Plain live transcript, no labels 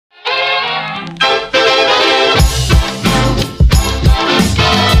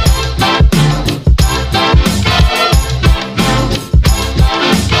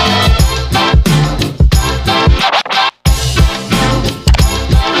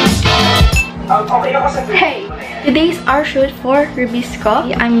Hey, today's our shoot for Rebisco.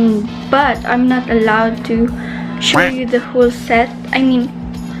 But I'm not allowed to show you the whole set. I mean,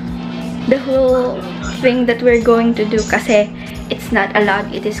 the whole thing that we're going to do kasi it's not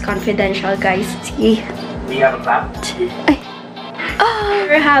allowed. It is confidential, guys. See? We have a clap.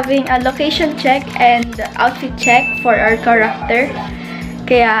 We're having a location check and outfit check for our character.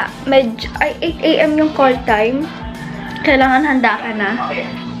 Kaya, 8 AM yung call time. Kailangan handa ka na.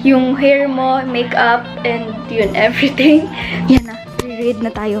 Yung hair mo, makeup, and yun, everything. Yan na, re-read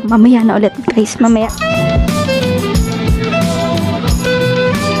na tayo. Mamaya na ulit, guys. Mamaya.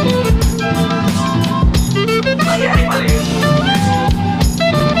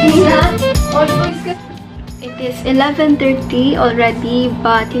 It is 11:30 already,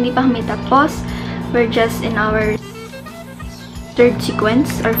 but hindi pa kami tapos. We're just in our third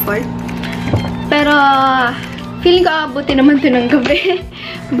sequence or fourth. Pero, feeling ko abutin naman ito ng gabi.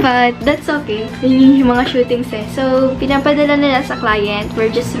 But, that's okay. Yun yung mga shootings eh. So, pinapadala nila sa client.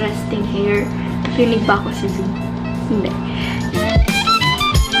 We're just resting here. Rinig ba ako si Zoom? Hindi.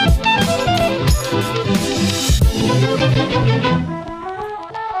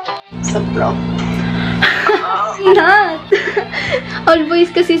 Sa vlog. Not! All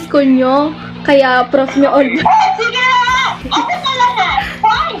boys kasi school nyo. Kaya prof nyo all boys.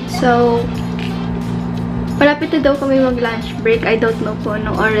 So, malapit na daw kami mag-lunch break. I don't know po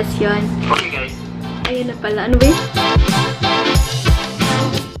anong oras yun. Okay, guys. Ayun na pala. Ano ba yun?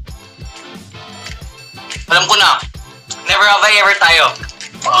 Alam ko na. Never have I ever tayo.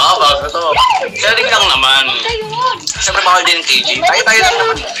 Bago to. Sharing lang naman. Siyempre bawal din KG. Tayo lang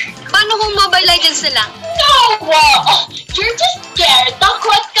naman. Paano kung Mobile Legends na lang? No! You're just scared.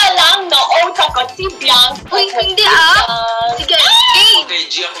 Takot ka lang, no? Oh, takot si Bianca. Uy, hindi ah. Sige, game! Okay,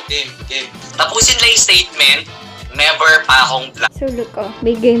 G ako din. Game. Tapusin lang yung statement. Never pa akong black. So, look oh.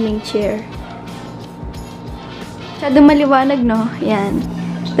 May gaming chair. Masyadong maliwanag, no? Yan.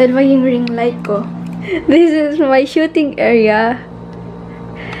 Dalawa yung ring light ko. This is my shooting area.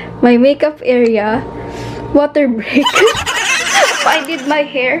 My makeup area. Water break. I did my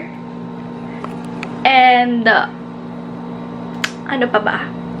hair. And, ano pa ba?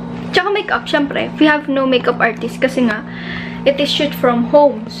 Tsaka makeup, syempre. We have no makeup artist kasi nga, it is shoot from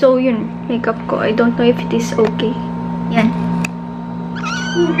home. So, yun, makeup ko. I don't know if it is okay. Yan.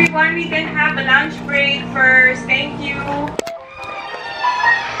 Everyone, we can have a lunch break first. Thank you.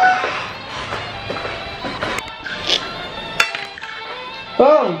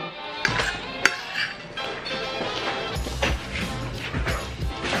 Oh!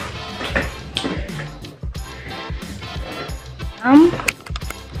 I'm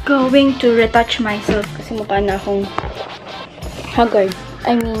going to retouch myself kasi mukha na akong haggard.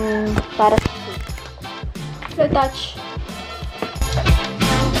 I mean, para sa retouch.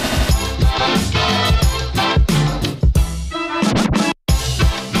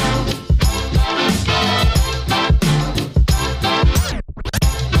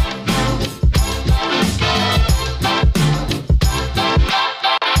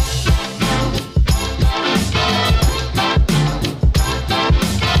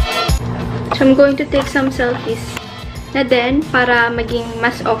 So, I'm going to take some selfies na din para maging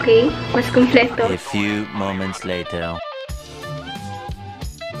mas okay, mas kumpleto. A few moments later.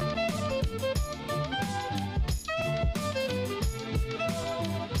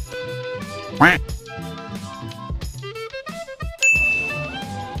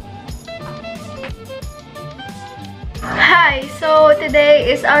 Hi! So, today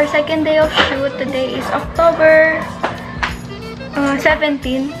is our second day of shoot. Today is October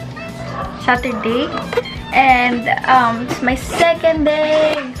 17. Saturday, and it's my second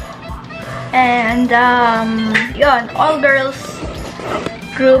day, and yun, all girls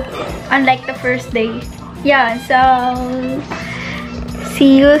group, unlike the first day. Yeah, so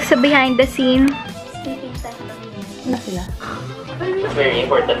see you sa behind the scene. Very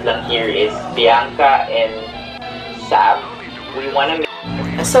important lang here is Bianca and Sam. We wanna make...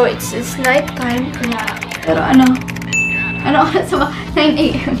 So it's night time, pero ano oras ba? 9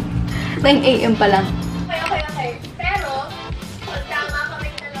 AM. 9 AM pa lang. Okay. Pero, pag tama kami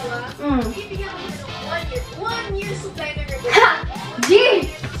dalawa, bibigyan ko ng 1 year supply ng rebisco. Ha! G!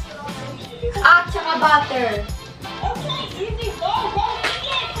 At saka butter. Okay, easy. Go!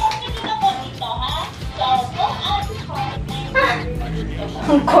 Confident ako dito, ha? So, go out to try.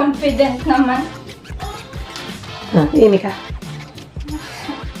 Ang confident naman. Imi ka.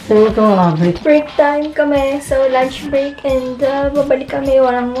 Break time kami. So, lunch break. And babalik kami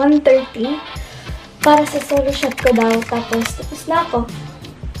walang 1:30 para sa solo shot ko daw. Tapos na ako.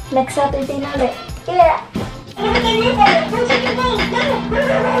 Next Saturday na ulit. Yeah!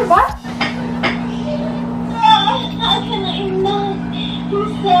 What?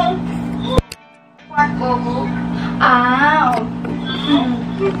 Coco. Ah, oh.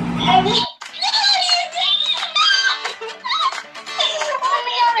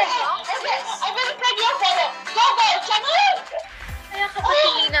 Kaya ka ba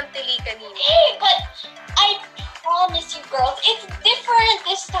tili ng tili kanina? Hey, but I promise you girls, it's different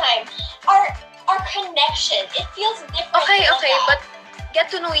this time. Our connection, it feels different. Okay, than okay, that. but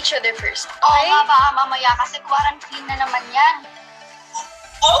get to know each other first. Oo Okay? nga, baka mamaya kasi quarantine na naman yan.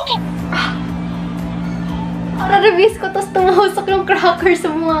 Okay. Rebisco, tapos tumahusok yung cracker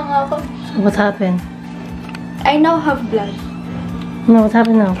sa mga ko. What happened? I now have blood. No, what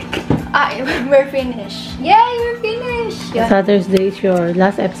happened now? We're finished. Yay, we're finished! Yeah. Saturday is your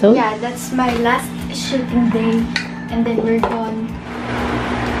last episode? Yeah, that's my last shooting day. And then we're gone.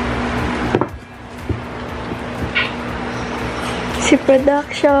 Si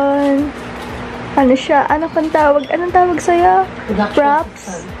production. Ano siya? Ano kang tawag? Anong tawag sa'yo?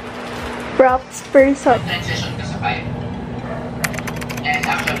 Props? Props person. Transition ka sa 5. And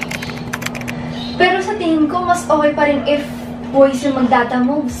actually, Pero sa tingin ko, mas okay pa rin if boys yung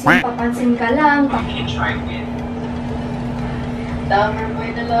magdadamoves. Yung papansin ka lang. you try again.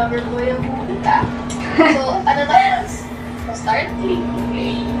 Lover boy ang pupunta. So, ano na? Start?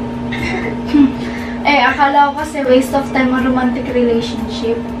 Akala ko kasi waste of time ang romantic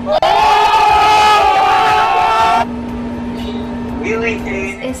relationship.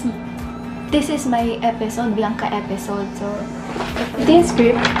 This is my episode, Bianca episode. So, ito yung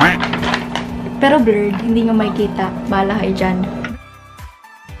script. Pero blurred, hindi nyo makikita. Bahala kayo dyan.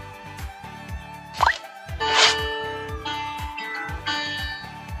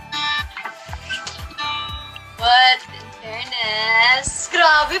 But, in fairness,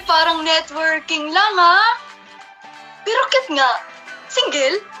 grabe, parang networking lang, ha? Pero cute nga.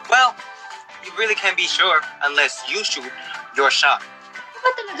 Single? Well, you really can't be sure unless you shoot your shot. Ano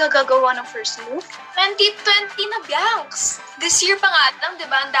ba talaga gagawa ng first move? 2020 na, Biancs. This year pa nga lang, di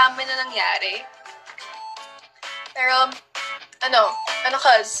ba? Ang dami na nangyari. Pero, ano,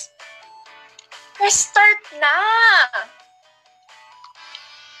 cuz? Restart na!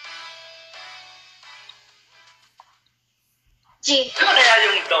 G. Ano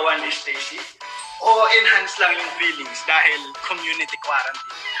kaya yung gawan ni Stacy? O enhance lang yung feelings dahil community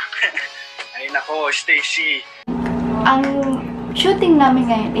quarantine? Ay nako, Stacy. Ang shooting namin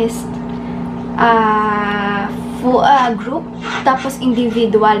ngayon is group, tapos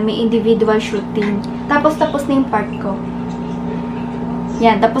individual. May individual shooting. Tapos na yung part ko.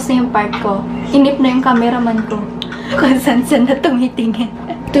 Yan, tapos na yung part ko. Inip na yung cameraman ko. Kung saan na tumitingin.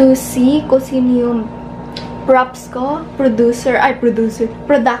 To see kung sino yung props ko, production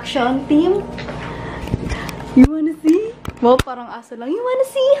team. You wanna see? Wow, parang aso lang. You wanna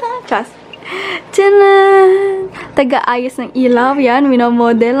see, ha? Trust. Tiyanan! Taga-ayos ng ilaw. Yan,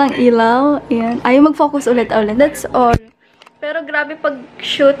 minomodel ang ilaw. Yan. Ayaw mag-focus ulit-ulit. That's all. Pero grabe pag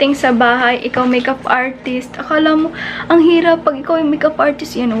shooting sa bahay, ikaw makeup artist. Akala mo, ang hirap pag ikaw yung makeup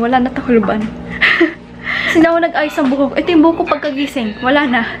artist. Yan, wala na tahuluban. Kasi na ako nag-ayos ang buhok. Ito yung buhok ko pagkagising. Wala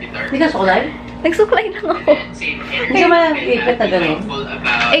na. Hindi ka sukulay? Nagsuklay lang ako. Hindi ka man ipit na gano'n?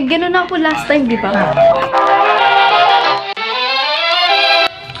 Ganun ako last time, di ba?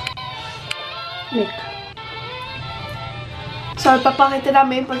 So, papakita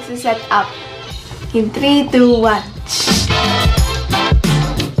namin yung pagsiset up. In 3, 2, 1.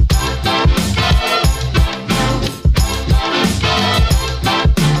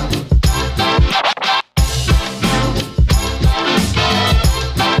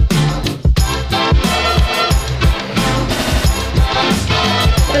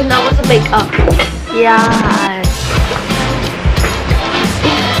 So, na ako sa make-up. Yan.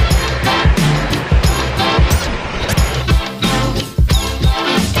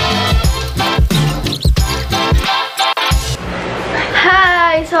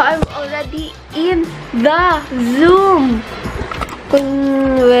 Hi! So, I'm already in the Zoom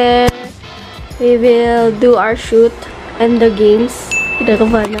where we will do our shoot and the games.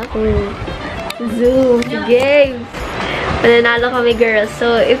 Kinakabahan ako. Zoom games. Mananalo kami girls.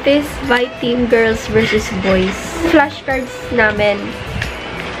 So, it is my team girls versus boys. Flashcards namin.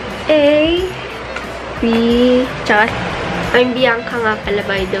 A, B, tsaka I'm Bianca nga pala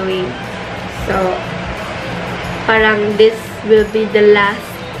by the way. So, parang this will be the last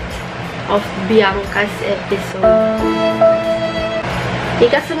of Bianca's episode.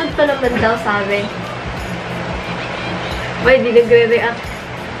 Ikasunod pa naman daw sabi. May di nagre-react.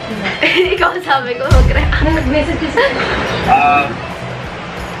 Ikaw sabi ko, mag-react. Nag-message ko sa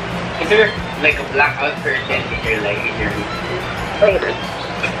Is there like a blackout curtain in your room?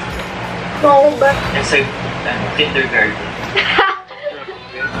 No, but... It's like kindergarten.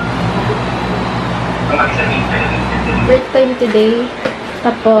 Break time today.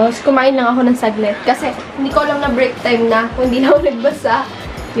 Tapos, kumain lang ako ng saglit. Kasi, hindi ko alam na break time na. Kung hindi na ako nagbasa.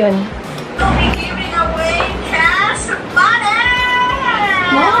 Yun. We'll be giving away cash money!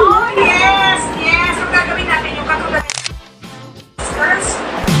 Wow!